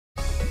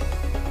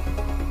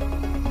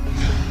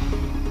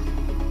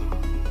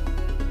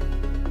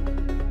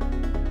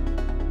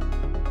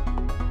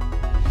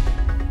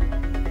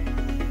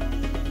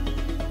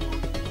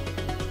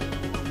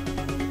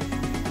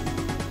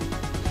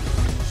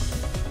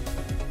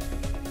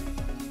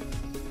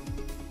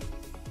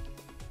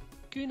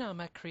GUNNAR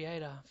Mat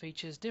Creator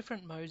features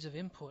different modes of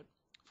input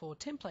for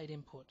template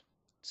input.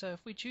 So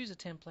if we choose a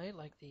template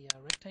like the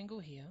rectangle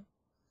here,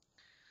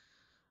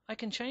 I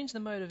can change the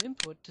mode of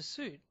input to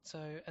suit. So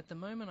at the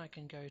moment I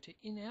can go to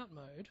in-out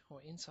mode or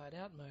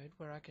inside-out mode,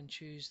 where I can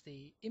choose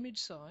the image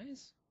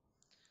size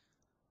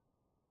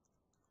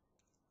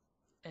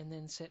and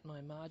then set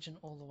my margin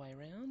all the way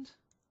around.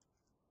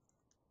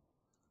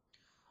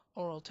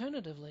 Or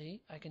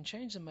alternatively, I can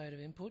change the mode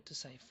of input to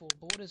say 4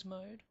 borders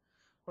mode,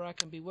 where I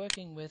can be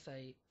working with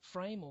a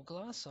frame or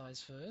glass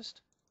size first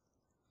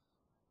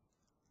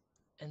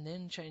and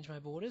then change my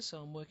borders so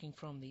I'm working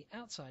from the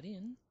outside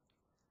in.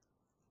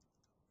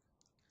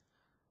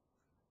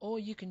 Or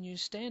you can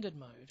use standard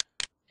mode,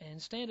 and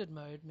standard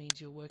mode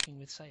means you're working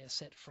with, say, a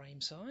set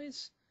frame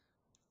size,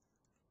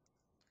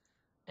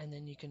 and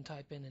then you can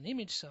type in an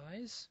image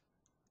size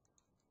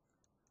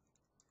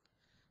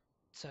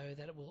so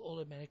that it will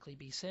automatically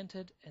be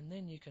centered, and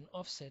then you can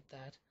offset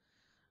that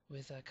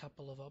with a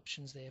couple of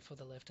options there for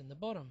the left and the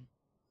bottom.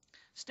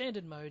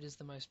 Standard mode is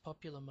the most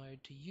popular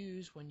mode to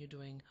use when you're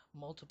doing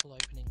multiple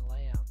opening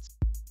layouts.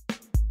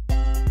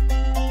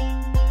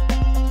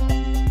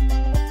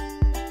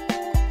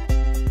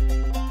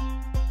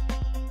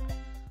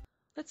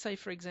 Let's say,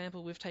 for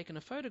example, we've taken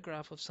a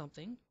photograph of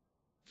something,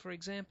 for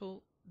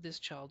example, this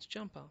child's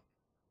jumper.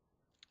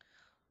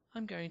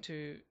 I'm going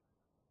to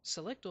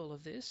select all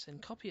of this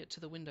and copy it to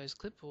the Windows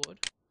clipboard,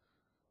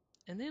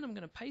 and then I'm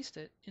going to paste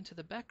it into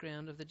the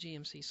background of the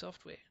GMC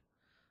software.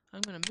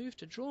 I'm going to move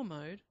to draw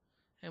mode,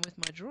 and with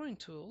my drawing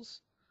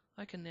tools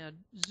I can now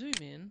zoom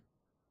in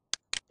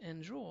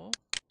and draw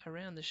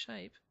around the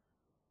shape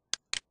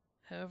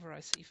however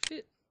I see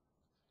fit.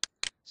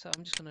 So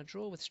I'm just going to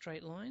draw with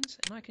straight lines,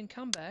 and I can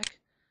come back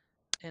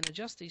and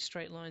adjust these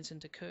straight lines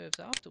into curves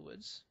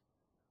afterwards.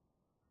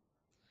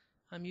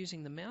 I'm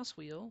using the mouse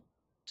wheel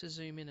to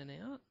zoom in and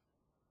out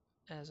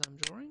as I'm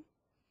drawing.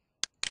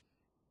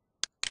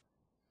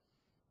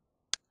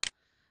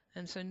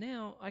 And so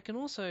now I can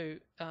also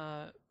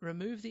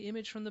remove the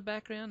image from the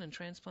background and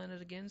transplant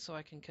it again so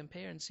I can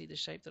compare and see the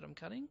shape that I'm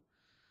cutting.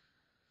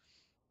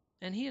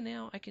 And here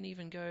now I can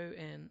even go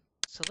and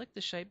select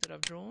the shape that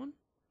I've drawn.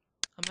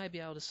 I may be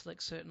able to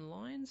select certain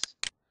lines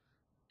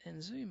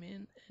and zoom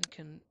in and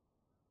can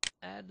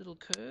add little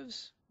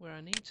curves where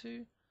I need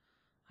to.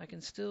 I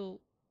can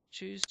still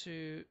choose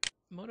to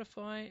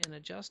modify and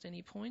adjust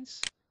any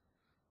points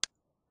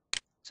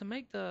to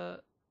make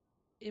the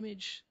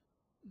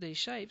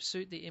shape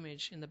suit the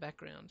image in the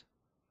background.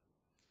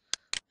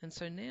 And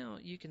so now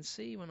you can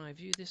see when I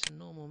view this in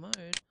normal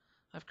mode,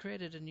 I've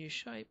created a new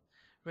shape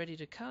ready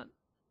to cut,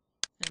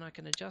 and I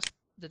can adjust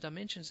the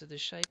dimensions of the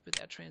shape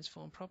with our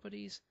transform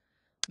properties,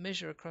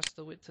 measure across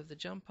the width of the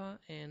jumper,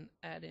 and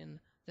add in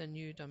the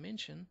new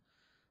dimension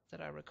that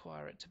I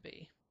require it to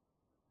be.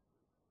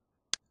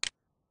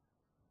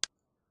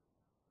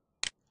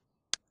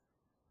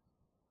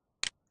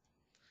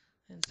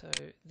 And so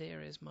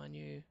there is my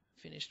new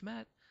finished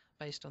mat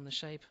based on the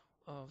shape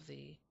of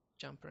the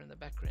jumper in the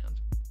background.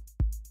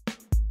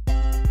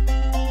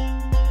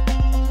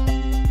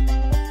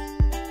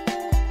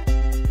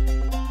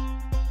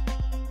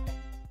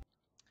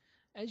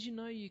 As you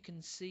know, you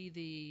can see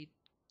the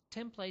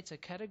templates are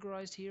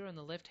categorized here on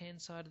the left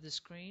hand side of the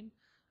screen.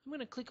 I'm going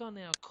to click on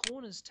our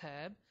corners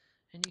tab,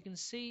 and you can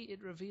see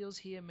it reveals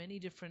here many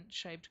different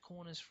shaped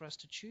corners for us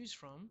to choose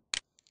from.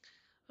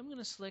 I'm going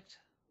to select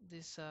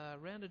this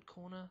rounded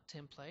corner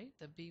template,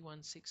 the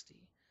B160.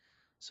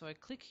 So I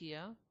click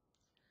here,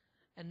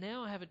 and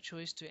now I have a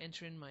choice to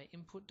enter in my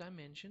input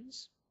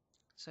dimensions.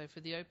 So for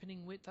the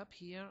opening width up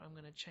here, I'm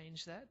going to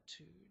change that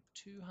to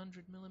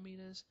 200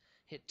 millimeters.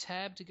 Hit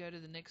tab to go to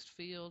the next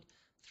field,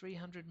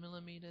 300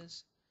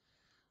 millimeters.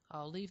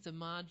 I'll leave the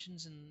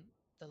margins and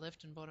the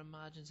left and bottom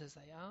margins as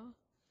they are.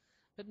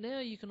 But now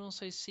you can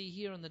also see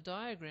here on the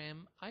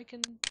diagram, I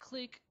can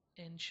click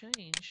and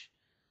change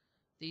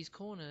these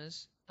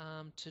corners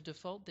to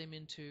default them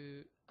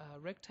into a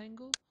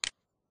rectangle.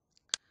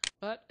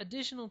 But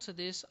additional to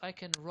this, I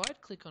can right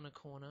click on a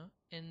corner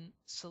and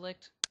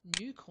select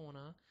new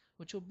corner,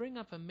 which will bring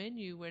up a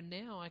menu where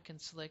now I can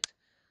select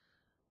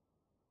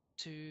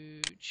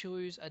to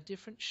choose a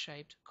different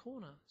shaped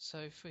corner.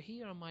 So for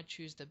here I might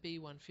choose the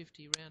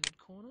B150 rounded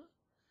corner,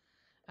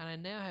 and I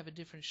now have a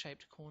different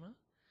shaped corner.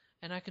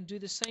 And I can do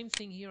the same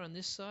thing here on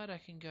this side. I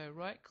can go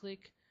right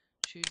click,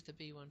 choose the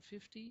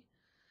B150,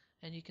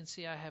 and you can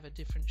see I have a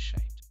different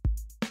shape.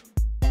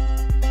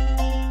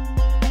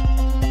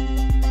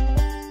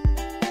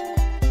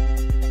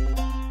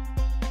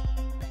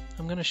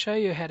 I'm going to show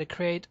you how to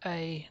create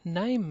a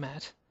name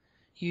mat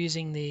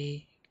using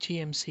the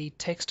GMC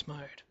text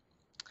mode.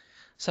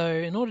 So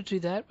in order to do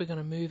that, we're going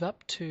to move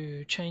up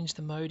to change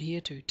the mode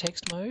here to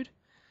text mode,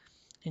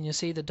 and you'll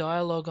see the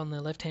dialog on the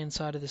left hand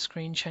side of the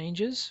screen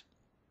changes.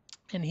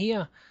 And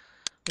here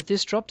with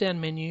this drop down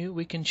menu,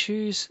 we can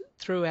choose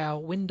through our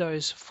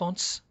Windows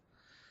fonts,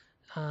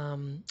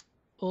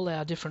 all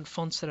our different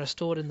fonts that are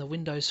stored in the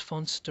Windows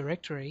fonts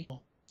directory.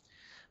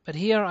 But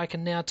here I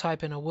can now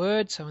type in a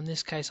word, so in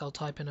this case I'll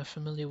type in a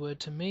familiar word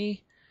to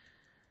me,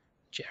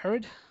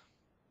 Jared.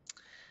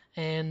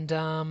 and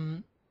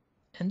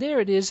there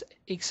it is,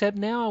 except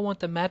now I want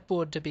the mat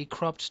board to be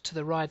cropped to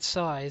the right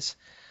size.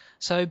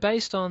 So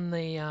based on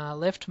the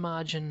left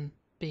margin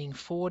being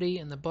 40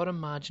 and the bottom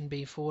margin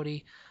being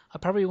 40, I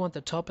probably want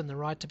the top and the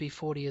right to be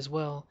 40 as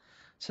well.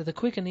 So the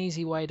quick and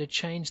easy way to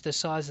change the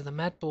size of the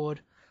mat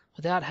board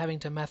without having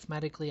to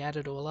mathematically add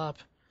it all up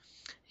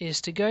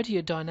is to go to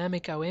your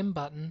Dynamic OM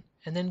button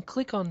and then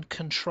click on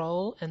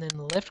Control and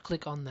then left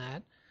click on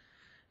that.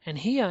 And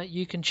here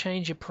you can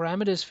change your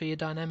parameters for your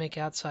dynamic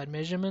outside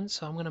measurement.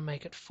 So I'm going to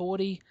make it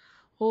 40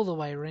 all the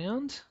way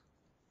around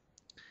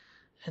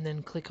and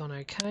then click on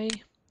OK.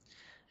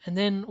 And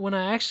then when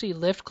I actually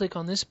left click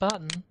on this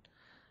button,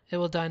 it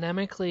will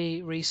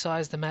dynamically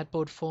resize the mat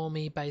board for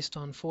me based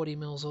on 40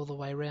 mils all the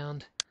way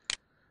around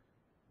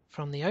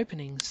from the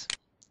openings.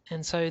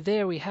 And so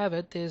there we have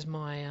it. There's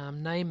my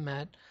name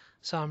mat.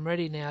 So I'm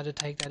ready now to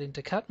take that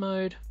into cut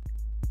mode.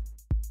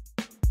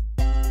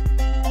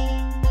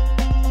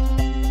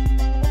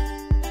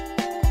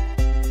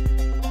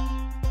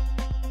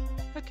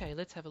 Okay,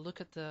 let's have a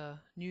look at the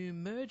new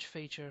merge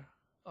feature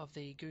of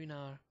the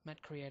GUNNAR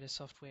Mat Creator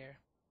software.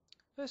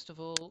 First of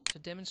all, to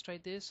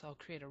demonstrate this, I'll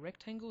create a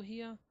rectangle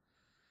here,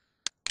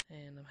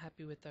 and I'm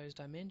happy with those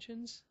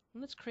dimensions.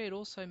 And let's create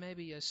also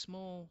maybe a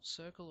small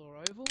circle or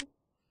oval.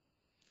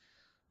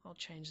 I'll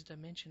change the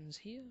dimensions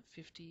here,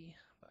 50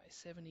 by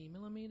 70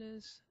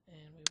 millimeters,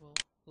 and we will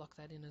lock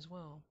that in as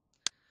well.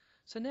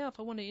 So now if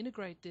I want to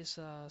integrate this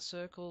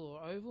circle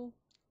or oval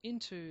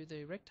into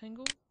the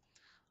rectangle,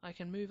 I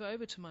can move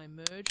over to my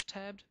Merge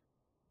tabbed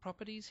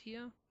properties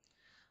here.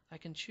 I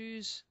can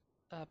choose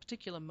a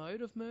particular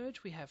mode of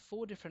merge. We have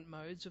 4 different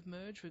modes of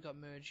merge. We've got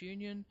Merge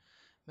Union,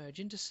 Merge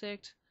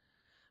Intersect,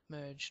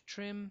 Merge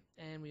Trim,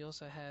 and we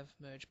also have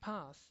Merge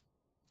Path.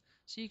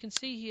 So you can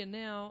see here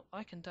now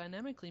I can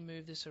dynamically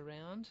move this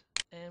around,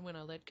 and when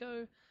I let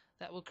go,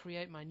 that will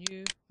create my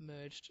new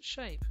merged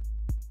shape.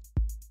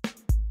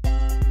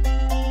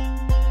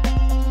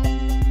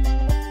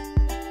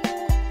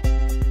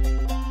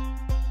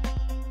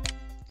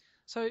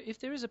 So if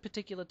there is a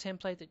particular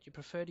template that you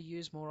prefer to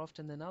use more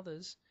often than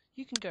others,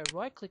 you can go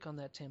right click on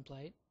that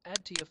template,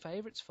 add to your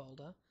favorites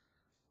folder,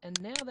 and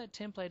now that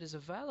template is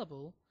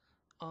available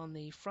on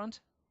the front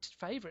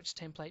favorites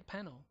template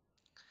panel.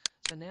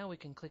 So now we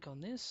can click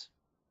on this,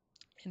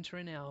 enter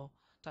in our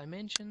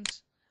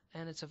dimensions,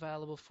 and it's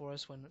available for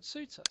us when it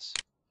suits us.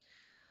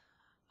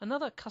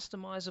 Another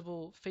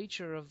customizable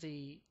feature of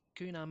the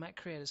GUNNAR Mat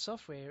Creator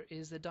software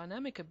is the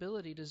dynamic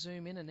ability to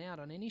zoom in and out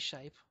on any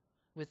shape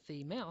with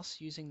the mouse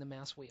using the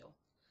mouse wheel.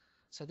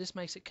 So this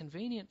makes it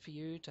convenient for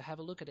you to have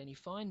a look at any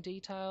fine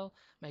detail,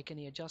 make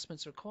any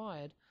adjustments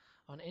required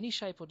on any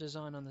shape or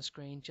design on the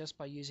screen just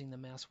by using the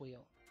mouse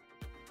wheel.